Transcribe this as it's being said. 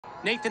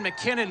Nathan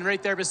Mackinnon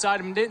right there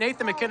beside him.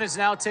 Nathan McKinnon's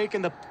now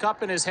taking the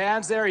cup in his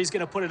hands there. He's going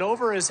to put it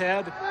over his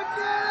head.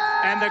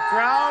 And the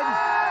crowd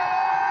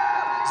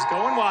is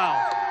going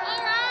wild.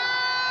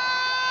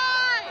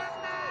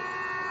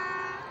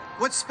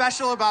 What's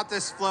special about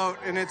this float,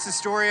 and it's a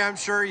story I'm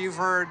sure you've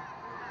heard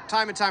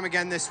time and time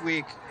again this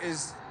week,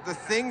 is the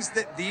things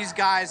that these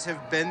guys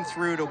have been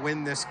through to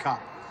win this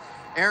cup.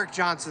 Erik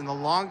Johnson, the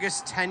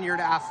longest tenured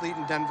athlete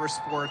in Denver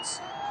sports,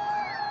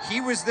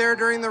 he was there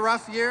during the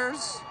rough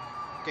years.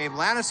 Gabe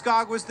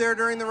Landeskog was there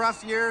during the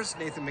rough years.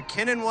 Nathan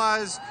MacKinnon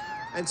was.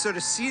 And so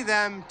to see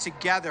them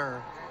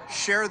together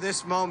share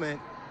this moment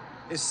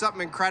is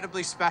something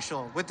incredibly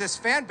special with this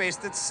fan base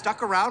that's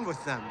stuck around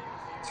with them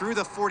through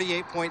the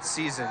 48-point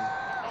season.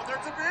 Oh,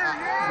 there's a beer.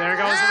 Yeah. There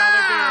goes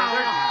another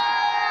beer.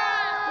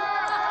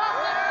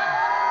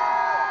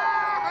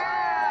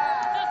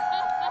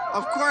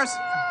 Of course,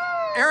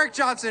 Erik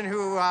Johnson,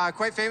 who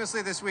quite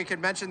famously this week had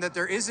mentioned that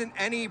there isn't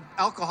any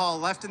alcohol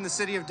left in the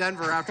city of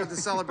Denver after the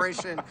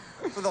celebration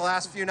for the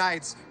last few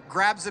nights,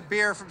 grabs a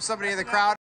beer from somebody in the crowd.